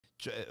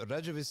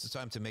Rajab is the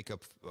time to make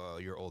up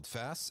your old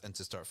fasts and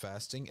to start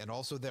fasting. And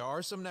also there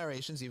are some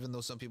narrations, even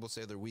though some people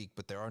say they're weak,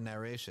 but there are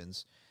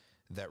narrations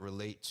that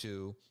relate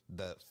to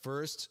the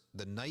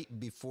night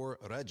before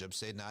Rajab.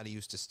 Sayyidina Ali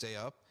used to stay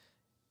up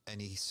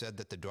and he said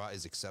that the dua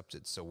is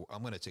accepted. So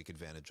I'm going to take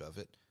advantage of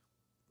it,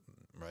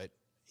 right?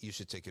 You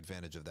should take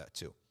advantage of that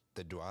too.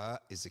 The dua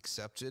is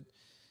accepted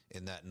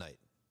in that night.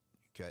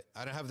 Okay,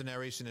 I don't have the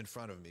narration in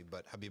front of me,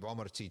 but Habib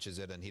Omar teaches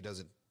it, and he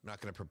doesn't. I'm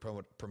not going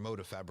to promote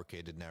a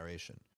fabricated narration.